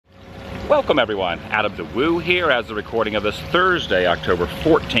Welcome everyone, TheDailyWoo here as the recording of this Thursday, October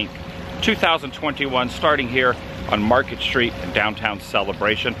 14th, 2021, starting here on Market Street in downtown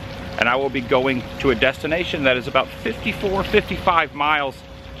Celebration. And I will be going to a destination that is about 55 miles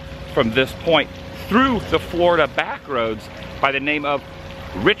from this point through the Florida Backroads by the name of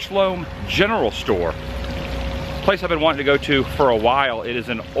Richloam General Store. Place I've been wanting to go to for a while. It is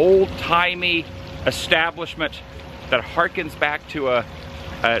an old-timey establishment that harkens back to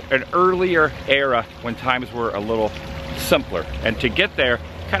an earlier era when times were a little simpler. And to get there,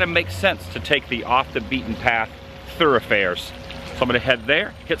 kind of makes sense to take the off-the-beaten-path thoroughfares. So I'm gonna head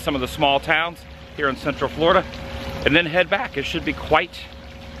there, hit some of the small towns here in Central Florida, and then head back. It should be quite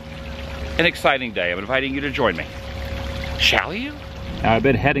an exciting day. I'm inviting you to join me. Shall you? Now, I've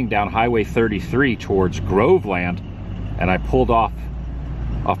been heading down Highway 33 towards Groveland, and I pulled off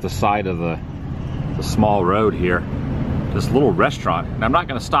the side of the small road here, this little restaurant. And I'm not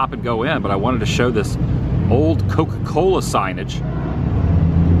gonna stop and go in, but I wanted to show this old Coca-Cola signage.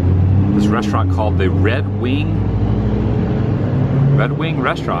 This restaurant called the Red Wing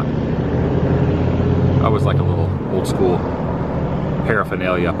Restaurant. That was like a little old school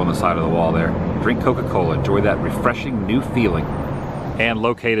paraphernalia up on the side of the wall there. Drink Coca-Cola, enjoy that refreshing new feeling. And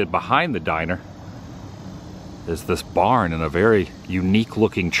located behind the diner is this barn and a very unique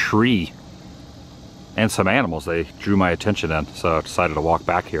looking tree and some animals. They drew my attention in, so I decided to walk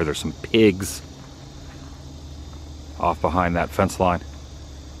back here. There's some pigs off behind that fence line.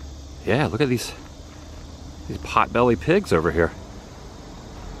 Yeah, look at these potbelly pigs over here.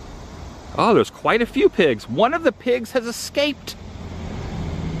 Oh, there's quite a few pigs. One of the pigs has escaped.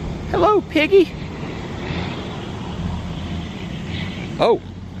 Hello, piggy. Oh.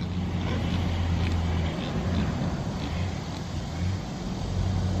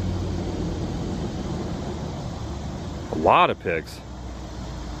 A lot of pigs.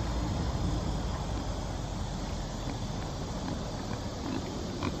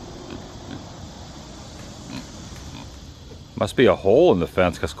 Must be a hole in the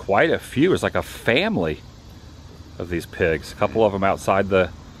fence because quite a few. There's like a family of these pigs. A couple of them outside the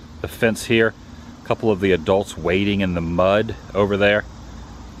fence here. A couple of the adults wading in the mud over there.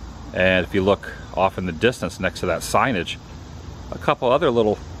 And if you look off in the distance next to that signage, a couple other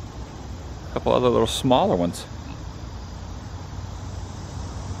little smaller ones.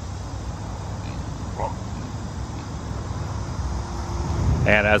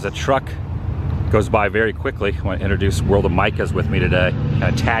 And as a truck goes by very quickly, I want to introduce World of Micah's with me today, kind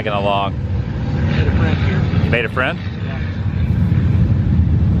of tagging along. Made a friend here. You made a friend? Yeah.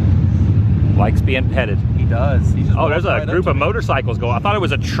 Likes being petted. He does. Oh, there's a group of motorcycles going. I thought it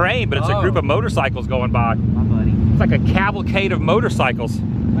was a train, but it's a group of motorcycles going by. My buddy. It's like a cavalcade of motorcycles.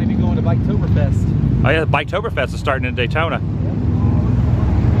 Might be going to Biketoberfest. Oh yeah, Biketoberfest is starting in Daytona.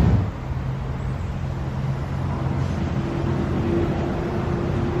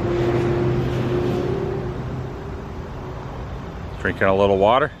 Drinking a little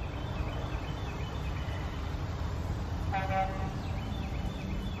water.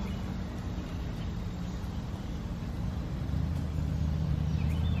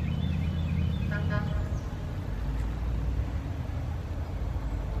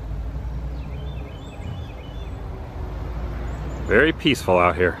 Very peaceful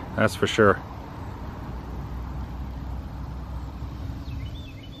out here, that's for sure.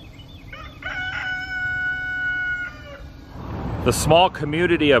 The small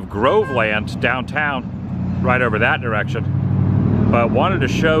community of Groveland downtown, right over that direction. But I wanted to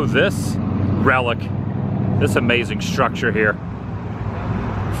show this relic, this amazing structure here.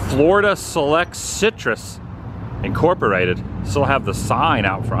 Florida Select Citrus Incorporated. Still have the sign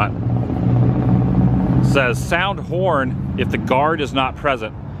out front. It says sound horn if the guard is not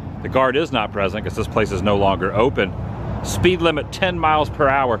present. The guard is not present because this place is no longer open. Speed limit 10 miles per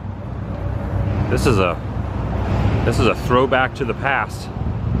hour. This is a throwback to the past.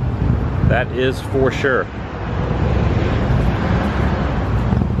 That is for sure.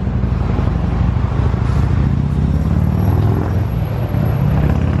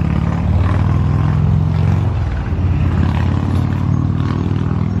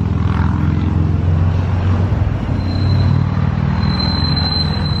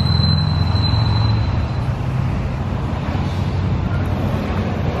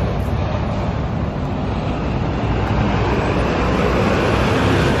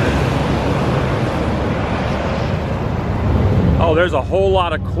 Oh, there's a whole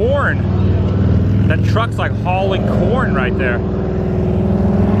lot of corn. That truck's like hauling corn right there.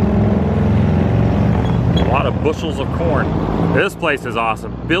 A lot of bushels of corn. This place is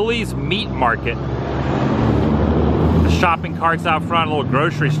awesome. Billy's Meat Market. The shopping carts out front, a little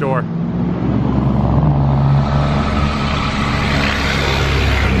grocery store.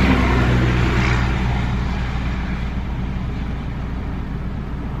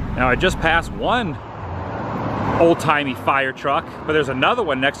 Now I just passed one old-timey fire truck, but there's another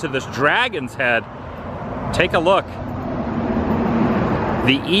one next to this Dragon's Head. Take a look.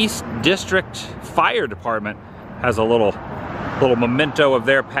 The East District Fire Department has a little memento of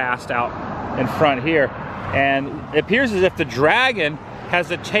their past out in front here. And it appears as if the Dragon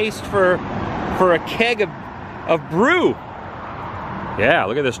has a taste for a keg of brew. Yeah,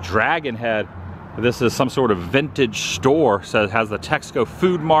 look at this Dragon Head. This is some sort of vintage store. So it has the Texaco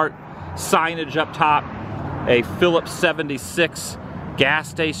Food Mart signage up top, a Phillips 76 gas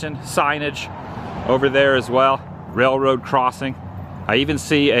station signage over there as well, railroad crossing. I even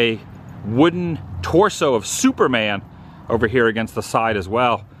see a wooden torso of Superman over here against the side as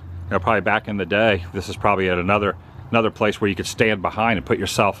well. You know, probably back in the day, this is probably at another place where you could stand behind and put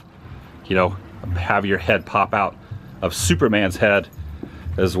yourself, you know, have your head pop out of Superman's head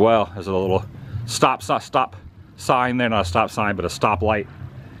as well. There's a little stop sign there, not a stop sign, but a stop light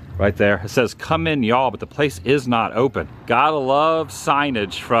right there. It says, "Come in, y'all," but the place is not open. Gotta love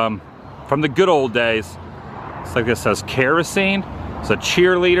signage from the good old days. It's like this says kerosene. It's a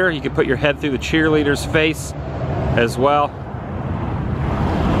cheerleader. You can put your head through the cheerleader's face as well.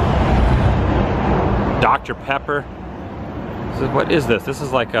 Dr. Pepper. What is this? This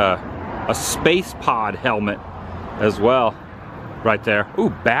is like a space pod helmet as well right there. Ooh,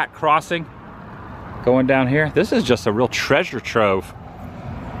 bat crossing going down here. This is just a real treasure trove.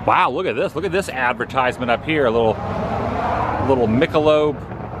 Wow, look at this. Look at this advertisement up here. A little Michelob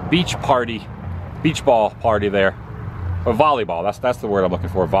beach ball party there. Or volleyball, that's the word I'm looking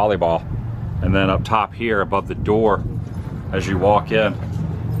for, volleyball. And then up top here above the door as you walk in.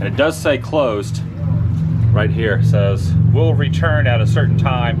 And it does say closed right here. It says, "We'll return at a certain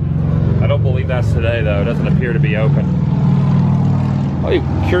time." I don't believe that's today though. It doesn't appear to be open. Oh, you're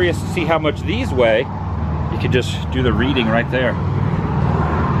curious to see how much these weigh? You could just do the reading right there.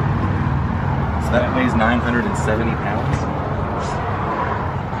 So that weighs 970 pounds?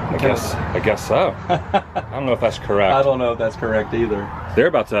 I guess so. I don't know if that's correct. I don't know if that's correct either. They're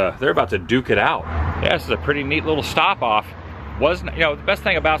about to duke it out. Yeah, this is a pretty neat little stop off. You know, the best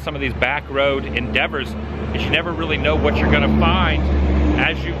thing about some of these back road endeavors is you never really know what you're gonna find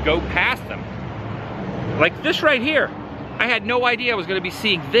as you go past them. Like this right here. I had no idea I was gonna be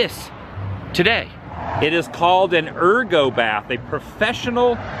seeing this today. It is called an ergo bath, a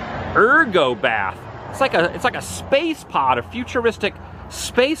professional ergo bath. It's like a space pod, a futuristic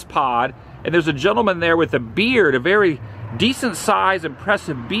space pod, and there's a gentleman there with a beard, a very decent size,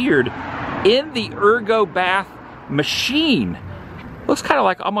 impressive beard, in the ergo bath machine. Looks kind of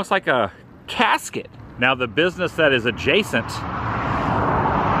like, almost like a casket. Now the business that is adjacent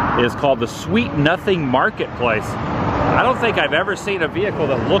is called the Sweet Nothing Marketplace. I don't think I've ever seen a vehicle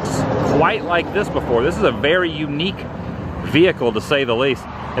that looks quite like this before. This is a very unique vehicle, to say the least.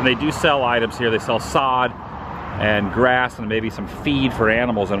 And they do sell items here. They sell sod and grass and maybe some feed for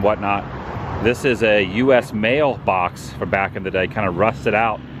animals and whatnot. This is a US mail box from back in the day, kind of rusted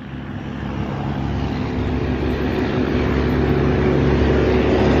out.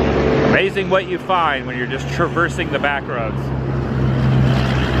 Amazing what you find when you're just traversing the back roads.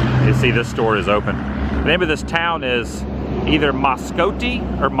 You see this store is open. The name of this town is either Mascote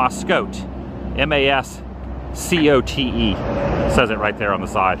or Mascote. M-A-S-C-O-T-E. It says it right there on the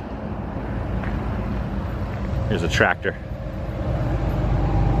side. Here's a tractor.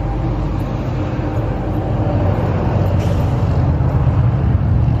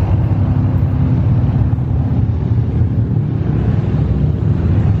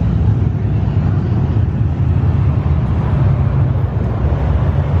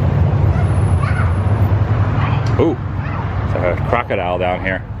 Ooh, there's a crocodile down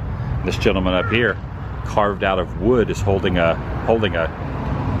here. This gentleman up here, carved out of wood, is holding a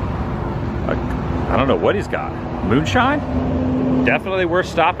I don't know what he's got. Moonshine? Definitely worth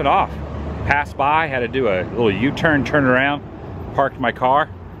stopping off. Passed by, had to do a little U-turn, turn around, parked my car.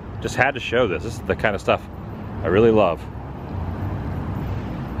 Just had to show this. This is the kind of stuff I really love.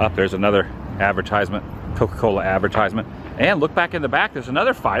 Up there's another advertisement, Coca-Cola advertisement. And look back in the back, there's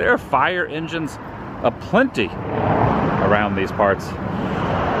another fire. There are fire engines aplenty around these parts.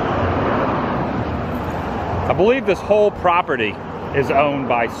 I believe this whole property is owned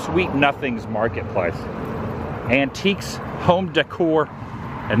by Sweet Nothing's Marketplace. Antiques, home decor,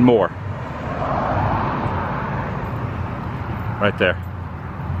 and more. Right there.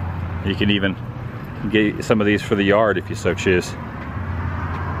 You can even get some of these for the yard if you so choose.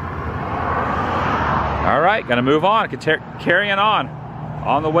 All right, gonna move on, carrying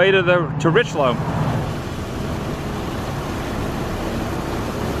on the way to Richloam.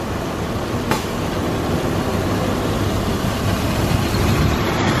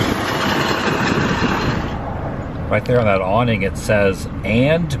 Right there on that awning it says,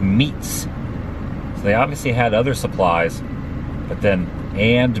 "and meats." So they obviously had other supplies, but then,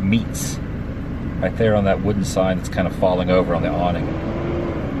 "and meats." Right there on that wooden sign that's kind of falling over on the awning.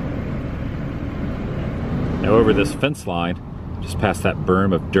 Now over this fence line, just past that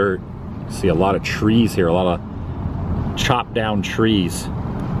berm of dirt, you see a lot of trees here, a lot of chopped down trees,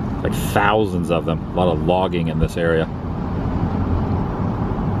 like thousands of them, a lot of logging in this area.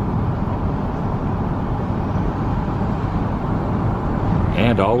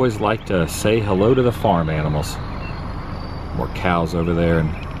 And always like to say hello to the farm animals. More cows over there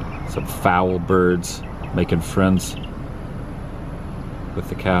and some fowl birds making friends with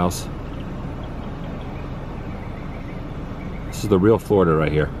the cows. This is the real Florida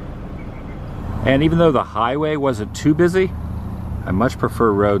right here. And even though the highway wasn't too busy, I much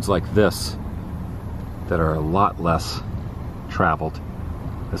prefer roads like this that are a lot less traveled.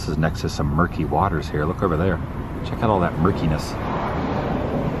 This is next to some murky waters here. Look over there. Check out all that murkiness.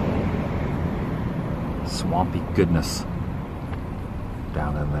 Swampy goodness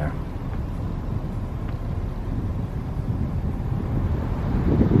down in there.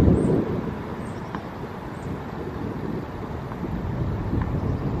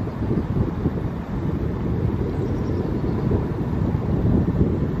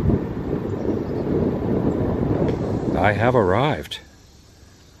 I have arrived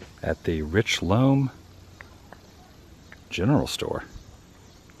at the Richloam General Store.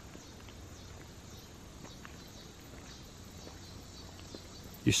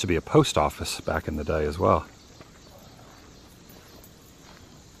 Used to be a post office back in the day as well.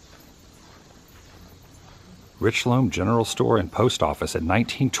 Richloam General Store and Post Office. In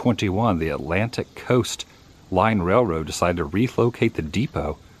 1921, the Atlantic Coast Line Railroad decided to relocate the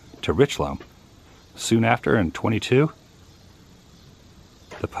depot to Richloam. Soon after, in 22,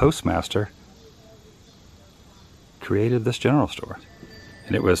 the postmaster created this general store.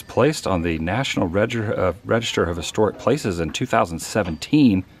 And it was placed on the National Register of Historic Places in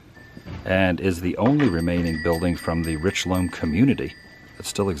 2017 and is the only remaining building from the Richloam community that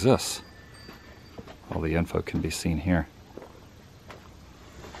still exists. All the info can be seen here.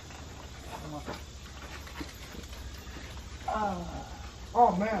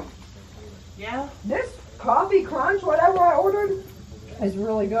 Oh man. Yeah? This coffee crunch, whatever I ordered, is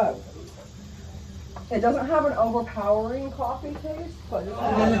really good. It doesn't have an overpowering coffee taste, but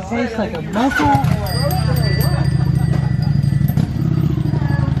It tastes like a muffin.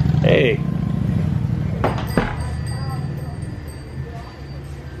 Hey.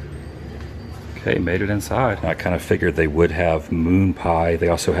 Okay, made it inside. I kind of figured they would have moon pie. They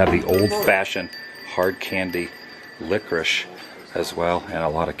also have the old-fashioned hard candy licorice as well, and a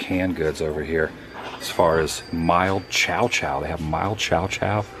lot of canned goods over here. As far as mild chow chow, they have mild chow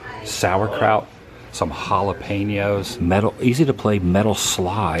chow, sauerkraut, some jalapenos, metal, easy to play metal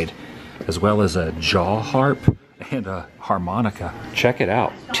slide, as well as a jaw harp and a harmonica. Check it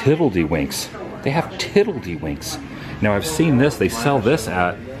out, tiddledywinks. They have tiddledywinks. Now I've seen this, they sell this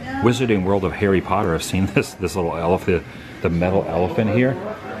at Wizarding World of Harry Potter. I've seen this little elephant, the metal elephant here.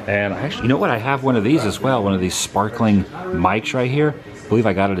 And actually, you know what? I have one of these as well, one of these sparkling mics right here. I believe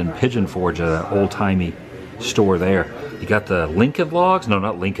I got it in Pigeon Forge at an old-timey store there. You got the Lincoln Logs? No,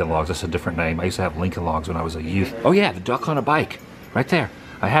 not Lincoln Logs. That's a different name. I used to have Lincoln Logs when I was a youth. Oh yeah, the duck on a bike. Right there.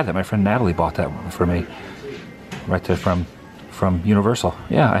 I had that. My friend Natalie bought that for me. Right there from Universal.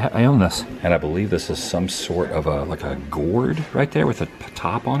 Yeah, I own this. And I believe this is some sort of like a gourd right there with a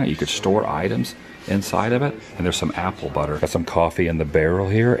top on it. You could store items inside of it. And there's some apple butter. Got some coffee in the barrel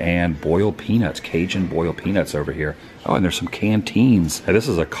here and boiled peanuts, Cajun boiled peanuts over here. Oh, and there's some canteens. And this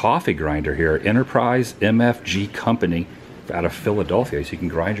is a coffee grinder here, Enterprise MFG Company out of Philadelphia. So you can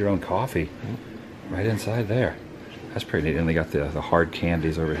grind your own coffee right inside there. That's pretty neat. And they got the hard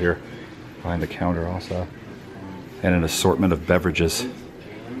candies over here behind the counter also. And an assortment of beverages.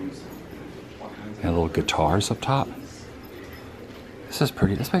 And little guitars up top. This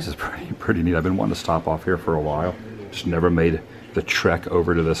place is pretty neat. I've been wanting to stop off here for a while. Just never made the trek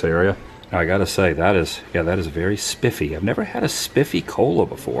over to this area. Now I gotta say, that is very spiffy. I've never had a spiffy cola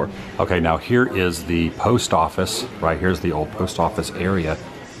before. Okay, now here is the post office. Right here's the old post office area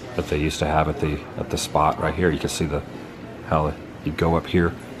that they used to have at the spot right here. You can see how you go up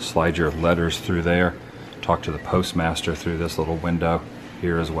here, slide your letters through there, talk to the postmaster through this little window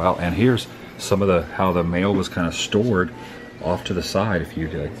here as well. And here's some of how the mail was kind of stored off to the side. If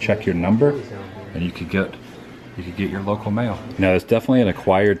you check your number, and you could get your local mail. Now it's definitely an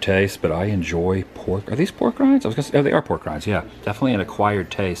acquired taste, but I enjoy pork. Are these pork rinds? I was gonna say, oh, they are pork rinds. Yeah, definitely an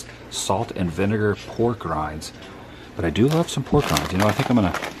acquired taste. Salt and vinegar pork rinds. But I do love some pork rinds. You know, I think I'm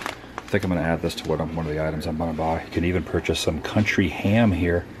gonna think I'm going to add this to one of the items I'm going to buy. You can even purchase some country ham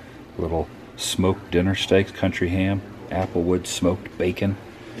here. Little smoked dinner steaks, country ham, applewood smoked bacon,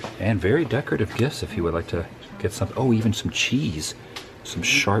 and very decorative gifts if you would like to get some. Oh, even some cheese. Some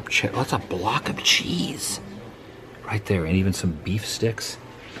sharp cheddar. That's a block of cheese right there, and even some beef sticks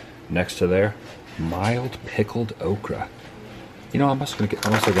next to there. Mild pickled okra. You know, I'm gonna get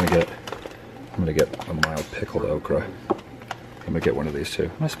a mild pickled okra. I'm gonna get one of these too.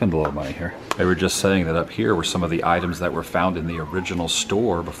 I'm gonna spend a little money here. They were just saying that up here were some of the items that were found in the original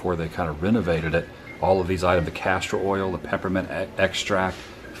store before they kind of renovated it. All of these items: the castor oil, the peppermint extract,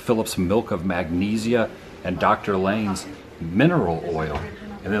 Phillips milk of magnesia, and Dr. Lane's mineral oil.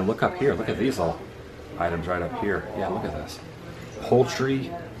 And then look up here, look at these all items right up here. Yeah, look at this.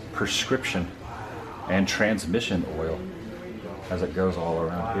 Poultry prescription and transmission oil, as it goes all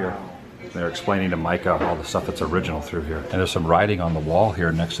around here. They're explaining to Micah all the stuff that's original through here. And there's some writing on the wall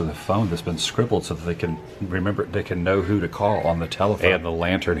here next to the phone that's been scribbled so that they can remember, they can know who to call on the telephone. And the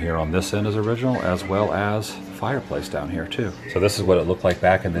lantern here on this end is original, as well as the fireplace down here too. So this is what it looked like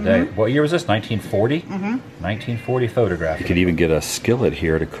back in the day. What year was this? 1940? 1940 photograph. You could even get a skillet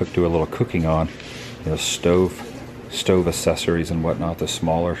here to do a little cooking on. You know, stove accessories and whatnot, the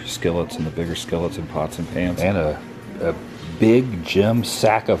smaller skillets and the bigger skillets and pots and pans. And a big gem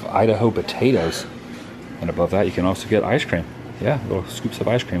sack of Idaho potatoes. And above that you can also get ice cream. Yeah, little scoops of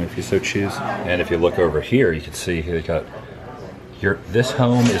ice cream if you so choose. And if you look over here, you can see they got this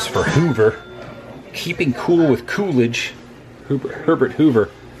home is for Hoover. Keeping cool with Coolidge. Herbert Hoover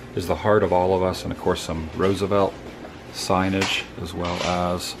is the heart of all of us, and of course some Roosevelt signage, as well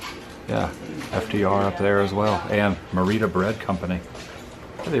as, yeah, FDR up there as well, and Merita Bread Company.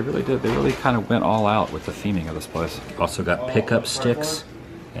 Yeah, they really did. They really kind of went all out with the theming of this place. Also got pickup sticks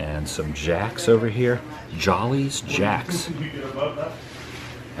and some jacks over here. Jolly's Jacks.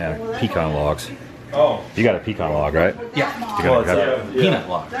 And pecan logs. Oh. You got a pecan log, right? Yeah. You got a peanut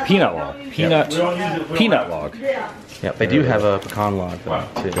log. Peanut log. Peanut log. Yeah, they do have a pecan log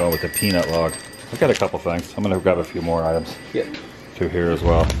too. Go with the peanut log. I've got a couple things. I'm going to grab a few more items. Yep. Through here as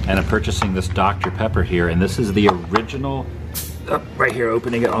well. And I'm purchasing this Dr. Pepper here, and this is the original, right here,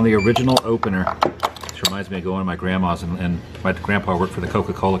 opening it on the original opener. This reminds me of going to my grandma's, and my grandpa worked for the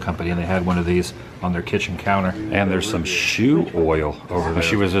Coca-Cola company, and they had one of these on their kitchen counter. And there's some shoe oil over there.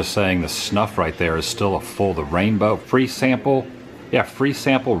 She was just saying the snuff right there is still the rainbow, free sample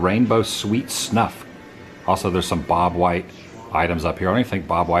rainbow sweet snuff. Also, there's some Bob White items up here. I don't even think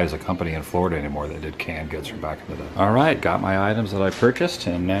Bob White is a company in Florida anymore that did canned goods from back in the day. All right, got my items that I purchased,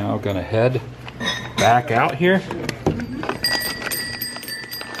 and now gonna head back out here.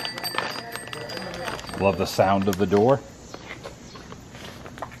 Love the sound of the door.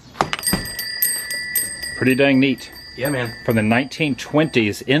 Pretty dang neat. Yeah, man. From the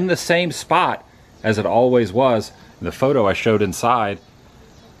 1920s, in the same spot as it always was. The photo I showed inside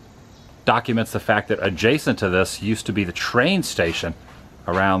documents the fact that adjacent to this used to be the train station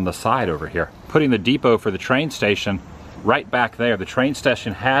around the side over here. Putting the depot for the train station right back there. The train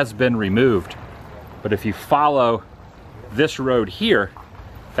station has been removed, but if you follow this road here,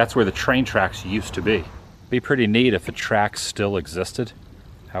 that's where the train tracks used to be. Be pretty neat if the tracks still existed.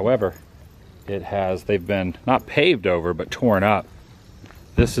 However, they've been not paved over, but torn up.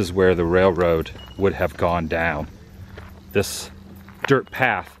 This is where the railroad would have gone down. This dirt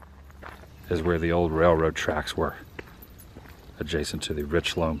path is where the old railroad tracks were, adjacent to the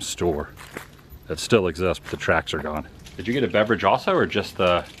Richloam store. That still exists, but the tracks are gone. Did you get a beverage also, or just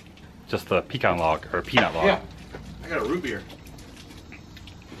the pecan log or peanut log? Yeah, I got a root beer.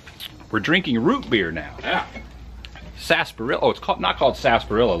 We're drinking root beer now. Yeah. Sarsaparilla. Oh, it's not called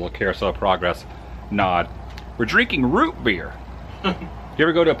sarsaparilla. Little carousel of progress nod. We're drinking root beer. You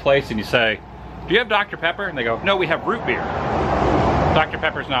ever go to a place and you say, "Do you have Dr. Pepper?" And they go, "No, we have root beer." Dr.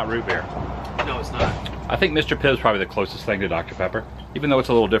 Pepper's not root beer. No, it's not. I think Mr. Pibb's probably the closest thing to Dr. Pepper, even though it's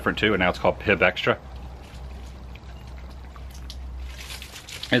a little different too, and now it's called Pibb Extra.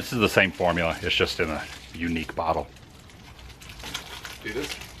 This is the same formula, it's just in a unique bottle. Dude,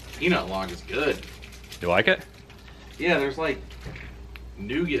 this peanut log is good. You like it? Yeah, there's like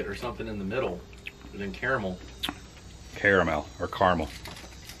nougat or something in the middle, and then caramel. Caramel or caramel.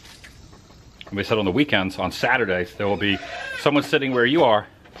 And we said on the weekends, on Saturdays, there will be someone sitting where you are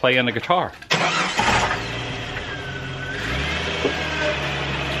playing the guitar.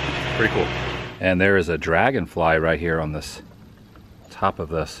 Pretty cool. And there is a dragonfly right here on this top of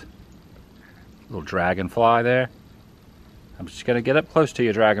this. Little dragonfly there. I'm just gonna get up close to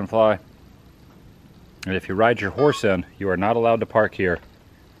you, dragonfly. And if you ride your horse in, you are not allowed to park here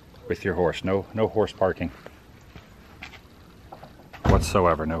with your horse. No horse parking.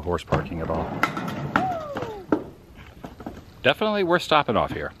 whatsoever. No horse parking at all. Definitely worth stopping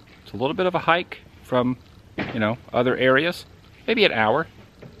off here. It's a little bit of a hike from, you know, other areas. Maybe an hour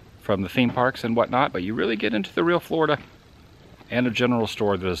from the theme parks and whatnot, but you really get into the real Florida, and a general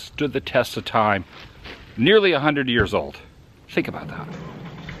store that has stood the test of time. Nearly 100 years old. Think about that.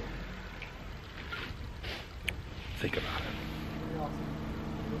 Think about it.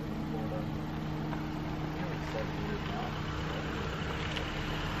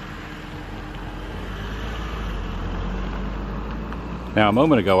 Now, a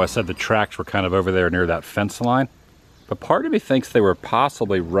moment ago I said the tracks were kind of over there near that fence line, but part of me thinks they were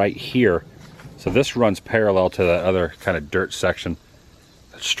possibly right here. So this runs parallel to that other kind of dirt section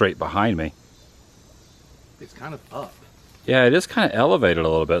that's straight behind me. It's kind of up. Yeah, it is kind of elevated a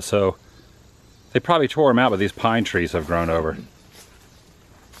little bit, so they probably tore them out, but these pine trees have grown over.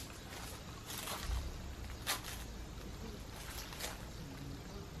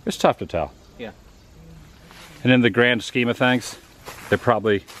 It's tough to tell. Yeah. And in the grand scheme of things, there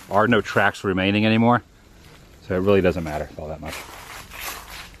probably are no tracks remaining anymore, so it really doesn't matter all that much.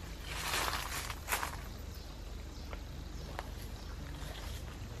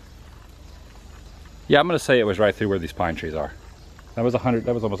 Yeah, I'm going to say it was right through where these pine trees are. That was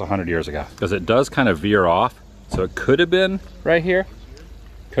almost 100 years ago, because it does kind of veer off, so it could have been right here.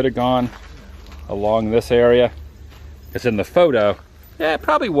 Could have gone along this area. It's in the photo. Yeah, it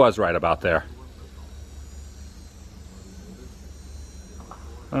probably was right about there.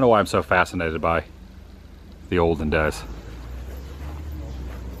 I don't know why I'm so fascinated by the olden days.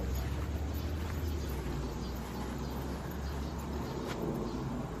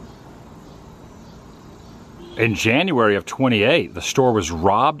 In January of 28, the store was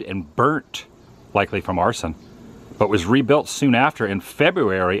robbed and burnt, likely from arson, but was rebuilt soon after in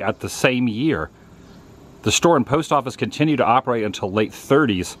February at the same year. The store and post office continued to operate until late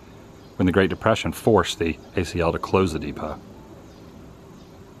 30s, when the Great Depression forced the ACL to close the depot.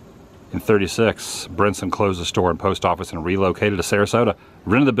 In 36, Brinson closed the store and post office and relocated to Sarasota,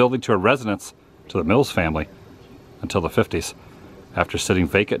 rented the building to a residence to the Mills family until the 50s. After sitting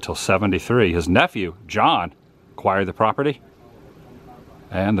vacant till 73, his nephew, John, acquired the property,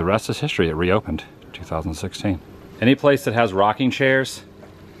 and the rest is history. It reopened in 2016. Any place that has rocking chairs,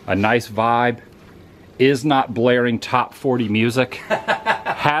 a nice vibe, is not blaring top 40 music,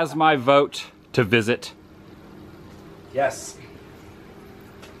 has my vote to visit. Yes.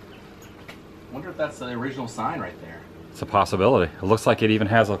 Wonder if that's the original sign right there. It's a possibility. It looks like it even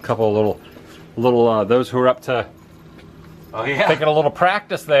has a couple of little those who are up to taking a little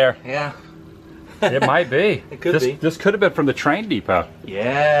practice there. Yeah. It might be. It could be. This could have been from the train depot.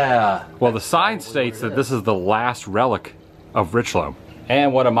 Yeah. Well, the sign states that this is the last relic of Richloam.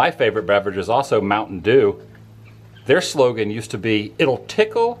 And one of my favorite beverages, also Mountain Dew. Their slogan used to be, "It'll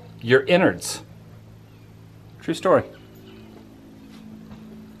tickle your innards." True story.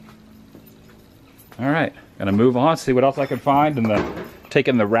 All right, gonna move on, see what else I can find, and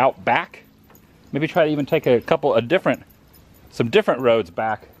taking the route back. Maybe try to even take some different roads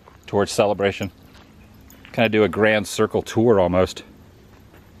back towards Celebration. Kind of do a grand circle tour almost.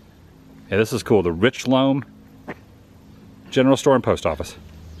 Yeah, this is cool. The Richloam General Store and Post Office.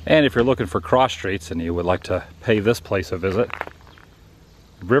 And if you're looking for cross streets and you would like to pay this place a visit,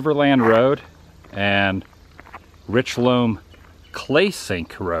 Riverland Road and Richloam Clay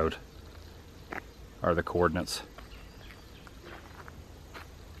Sink Road are the coordinates.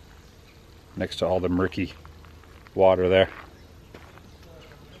 Next to all the murky water there.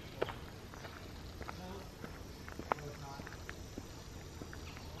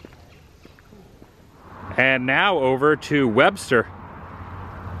 And now over to Webster,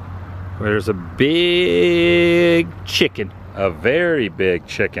 where there's a big chicken, a very big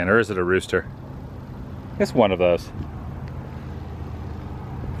chicken, or is it a rooster? It's one of those.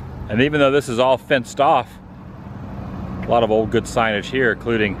 And even though this is all fenced off, a lot of old good signage here,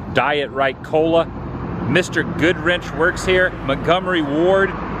 including Diet Right Cola, Mr. Goodwrench works here, Montgomery Ward.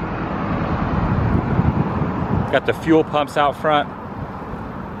 Got the fuel pumps out front.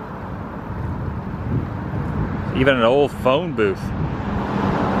 Even an old phone booth.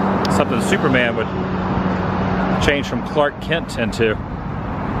 Something Superman would change from Clark Kent into.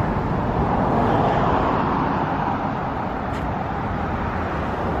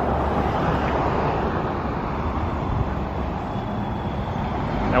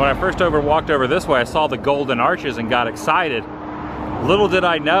 Now when I first walked over this way, I saw the golden arches and got excited. Little did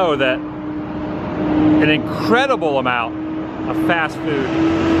I know that an incredible amount of fast food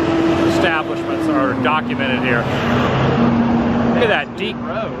establishments are documented here. Look at that,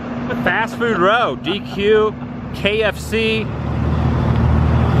 Fast Food Row, DQ, KFC,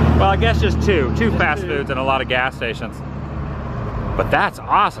 Well, I guess just two fast foods and a lot of gas stations. But that's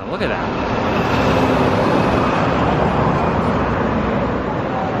awesome, look at that.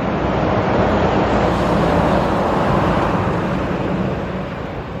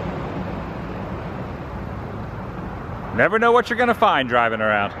 Never know what you're gonna find driving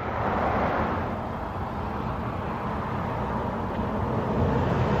around.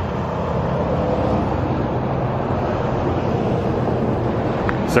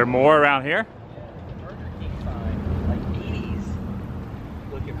 Is there more around here? Burger King sign, like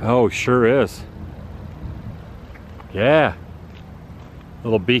 80s. Oh, sure is. Yeah.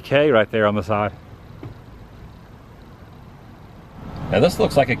 Little BK right there on the side. Now this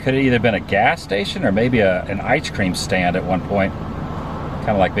looks like it could have either been a gas station or maybe an ice cream stand at one point.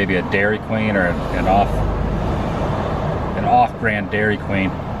 Kind of like maybe a Dairy Queen or an off-brand Dairy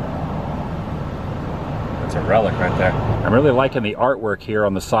Queen. That's a relic right there. I'm really liking the artwork here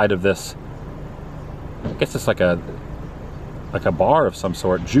on the side of this. I guess it's like a bar of some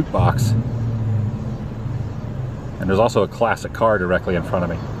sort, jukebox. And there's also a classic car directly in front of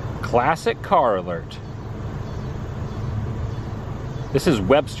me. Classic car alert. This is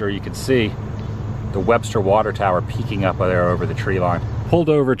Webster. You can see the Webster water tower peeking up there over the tree line. Pulled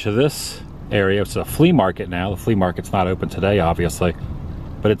over to this area. It's a flea market now. The flea market's not open today, obviously.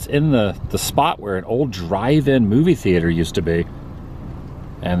 But it's in the spot where an old drive-in movie theater used to be.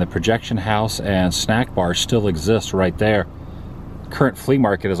 And the projection house and snack bar still exist right there. Current flea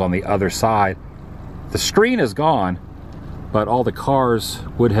market is on the other side. The screen is gone, but all the cars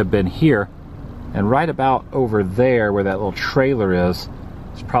would have been here. And right about over there where that little trailer is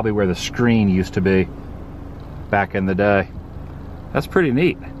probably where the screen used to be back in the day. That's pretty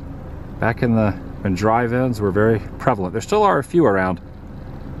neat. Back in when drive-ins were very prevalent. There still are a few around.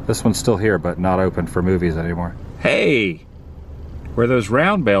 This one's still here, but not open for movies anymore. Hey! Where those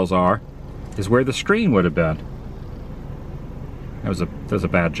round bales are is where the screen would have been. That was a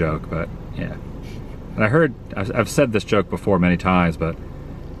bad joke, but yeah. And I've said this joke before many times, but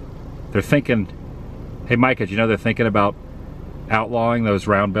they're thinking, hey Micah, did you know they're thinking about outlawing those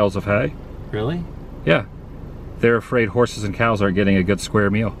round bales of hay? Really? Yeah. They're afraid horses and cows aren't getting a good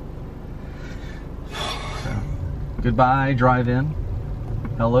square meal. Goodbye, drive-in.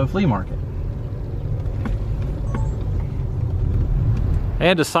 Hello, flea market.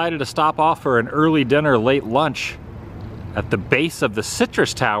 And decided to stop off for an early dinner, late lunch at the base of the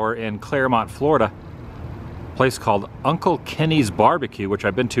Citrus Tower in Claremont, Florida. A place called Uncle Kenny's BBQ, which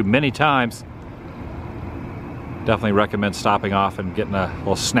I've been to many times. Definitely recommend stopping off and getting a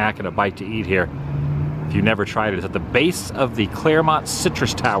little snack and a bite to eat here. If you've never tried it, it's at the base of the Claremont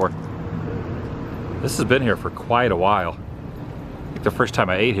Citrus Tower. This has been here for quite a while. I think the first time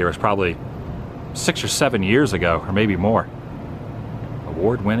I ate here was probably 6 or 7 years ago, or maybe more.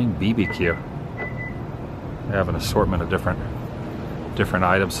 Award-winning BBQ. They have an assortment of different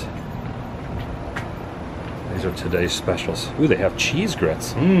items. These are today's specials. Ooh, they have cheese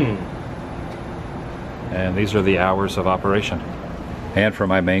grits. And these are the hours of operation. And for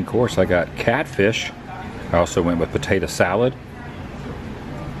my main course, I got catfish. I also went with potato salad,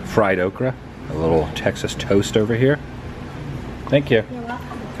 fried okra, a little Texas toast over here. Thank you. You're welcome.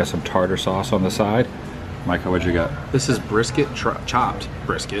 Got some tartar sauce on the side. Micah, what'd you got? This is brisket, chopped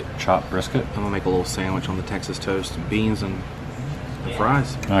brisket. Chopped brisket. I'm gonna make a little sandwich on the Texas toast, beans and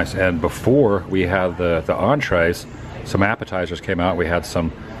fries. Nice. And before we had the entrees, some appetizers came out. We had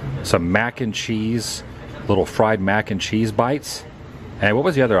some mac and cheese, little fried mac and cheese bites. And what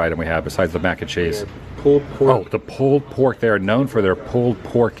was the other item we had besides the mac and cheese? Pulled pork. Oh, the pulled pork. They are known for their pulled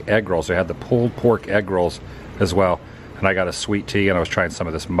pork egg rolls. They had the pulled pork egg rolls as well. And I got a sweet tea, and I was trying some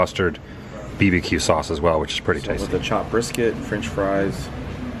of this mustard BBQ sauce as well, which is pretty tasty. With the chopped brisket, French fries,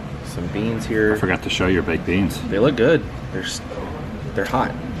 some beans here. I forgot to show your baked beans. They look good. They're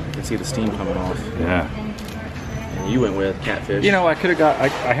hot. You can see the steam coming off. Yeah. And you went with catfish. You know, I could have got. I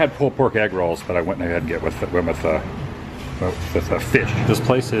had pulled pork egg rolls, but I went ahead and went with fish. This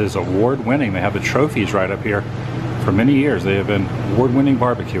place is award-winning. They have the trophies right up here. For many years, they have been award-winning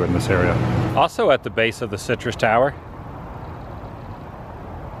barbecue in this area. Also at the base of the Citrus Tower.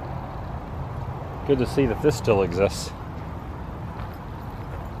 Good to see that this still exists.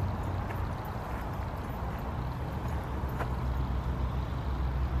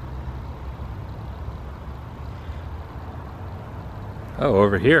 Oh,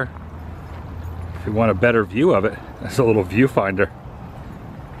 over here, if you want a better view of it, there's a little viewfinder.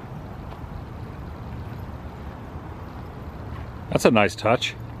 That's a nice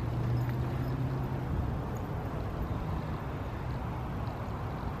touch.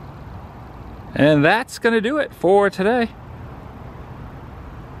 And that's going to do it for today.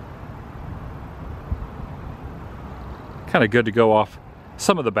 kind of good to go off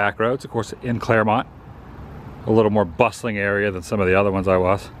some of the back roads. Of course, in Claremont, a little more bustling area than some of the other ones I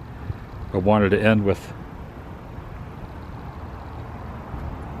was. I wanted to end with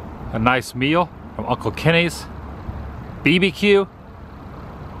a nice meal from Uncle Kenny's BBQ.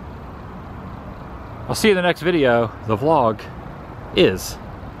 I'll see you in the next video. The vlog is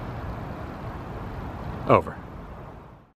over.